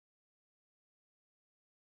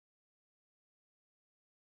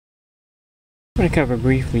I'm going to cover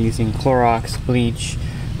briefly using Clorox Bleach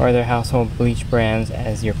or other household bleach brands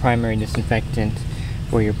as your primary disinfectant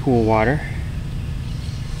for your pool water.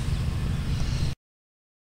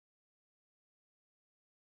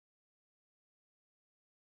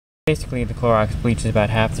 Basically, the Clorox Bleach is about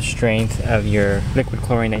half the strength of your liquid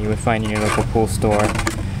chlorine that you would find in your local pool store.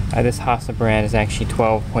 This Hasa brand is actually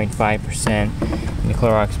 12.5%, and the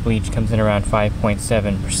Clorox Bleach comes in around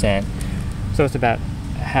 5.7%. So it's about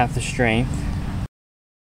half the strength.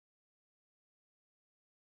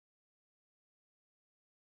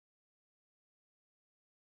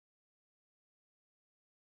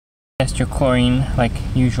 Test your chlorine like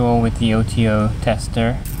usual with the OTO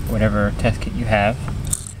tester, whatever test kit you have,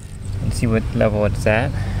 and see what level it's at.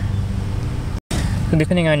 So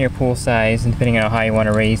depending on your pool size and depending on how you want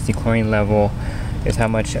to raise the chlorine level is how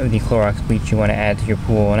much of the Clorox Bleach you want to add to your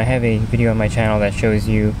pool. And I have a video on my channel that shows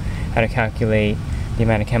you how to calculate the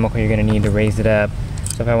amount of chemical you're going to need to raise it up.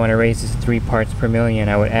 So if I want to raise this to 3 parts per million,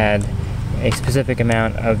 I would add a specific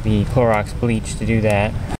amount of the Clorox Bleach to do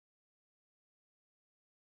that.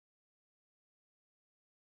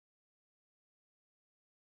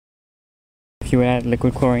 If you add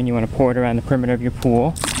liquid chlorine, you want to pour it around the perimeter of your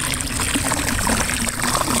pool.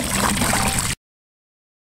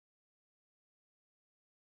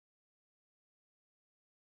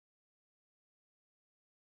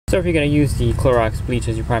 So if you're going to use the Clorox Bleach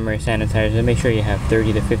as your primary sanitizer, then make sure you have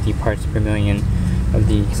 30 to 50 parts per million of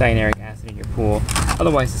the cyanuric acid in your pool.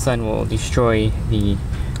 Otherwise the sun will destroy the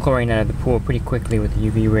chlorine out of the pool pretty quickly with the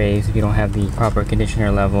UV rays if you don't have the proper conditioner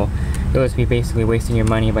level. You'll just be basically wasting your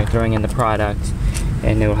money by throwing in the product,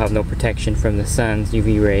 and it will have no protection from the sun's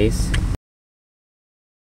UV rays.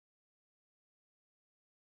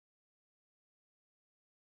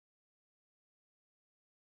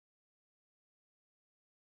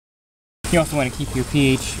 You also want to keep your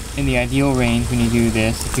pH in the ideal range when you do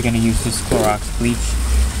this. If you're going to use this Clorox Bleach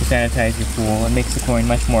to sanitize your pool, it makes the chlorine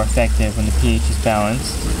much more effective when the pH is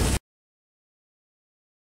balanced.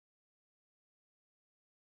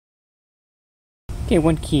 Okay,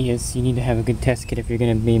 one key is you need to have a good test kit if you're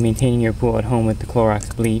going to be maintaining your pool at home with the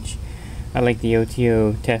Clorox Bleach. I like the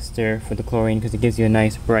OTO tester for the chlorine because it gives you a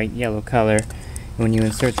nice bright yellow color. And when you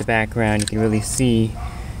insert the background, you can really see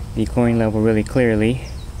the chlorine level really clearly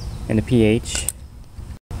and the pH.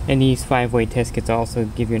 And these 5-way test kits also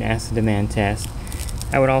give you an acid demand test.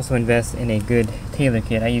 I would also invest in a good Taylor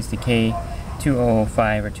kit. I use the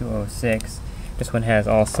K2005 or 206. This one has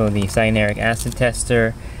also the cyanuric acid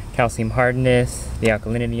tester, calcium hardness, the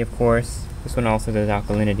alkalinity of course. This one also does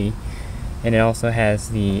alkalinity. And it also has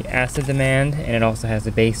the acid demand, and it also has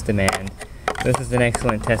the base demand. This is an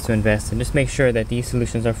excellent test to invest in. Just make sure that these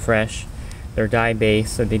solutions are fresh. They're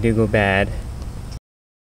dye-based, so they do go bad.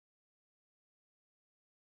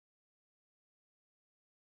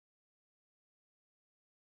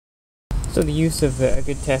 So the use of a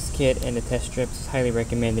good test kit and the test strips is highly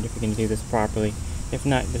recommended if you're going to do this properly. If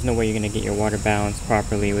not, there's no way you're going to get your water balanced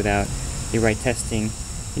properly without the right testing.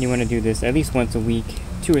 And you want to do this at least once a week,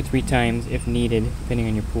 2 or 3 times if needed, depending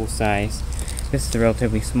on your pool size. This is a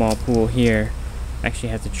relatively small pool here. Actually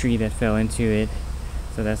has a tree that fell into it,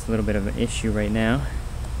 so that's a little bit of an issue right now.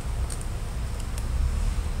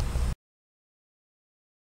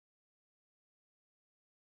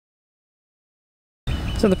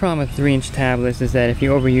 So the problem with 3-inch tablets is that if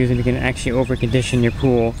you overuse them, you can actually over-condition your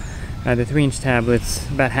pool. The 3-inch tablets,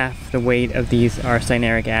 about half the weight of these are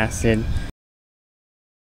cyanuric acid.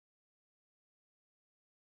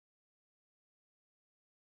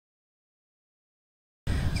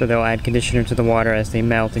 So they'll add conditioner to the water as they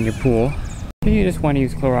melt in your pool. So you just want to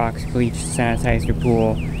use Clorox Bleach to sanitize your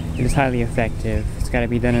pool. It is highly effective. It's got to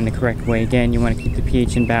be done in the correct way. Again, you want to keep the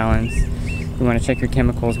pH in balance. You want to check your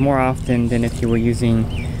chemicals more often than if you were using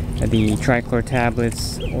the trichlor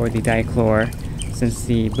tablets or the dichlor, since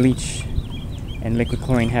the bleach and liquid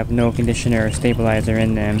chlorine have no conditioner or stabilizer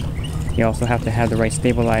in them. You also have to have the right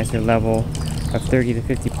stabilizer level of 30 to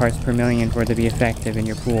 50 parts per million for it to be effective in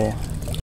your pool.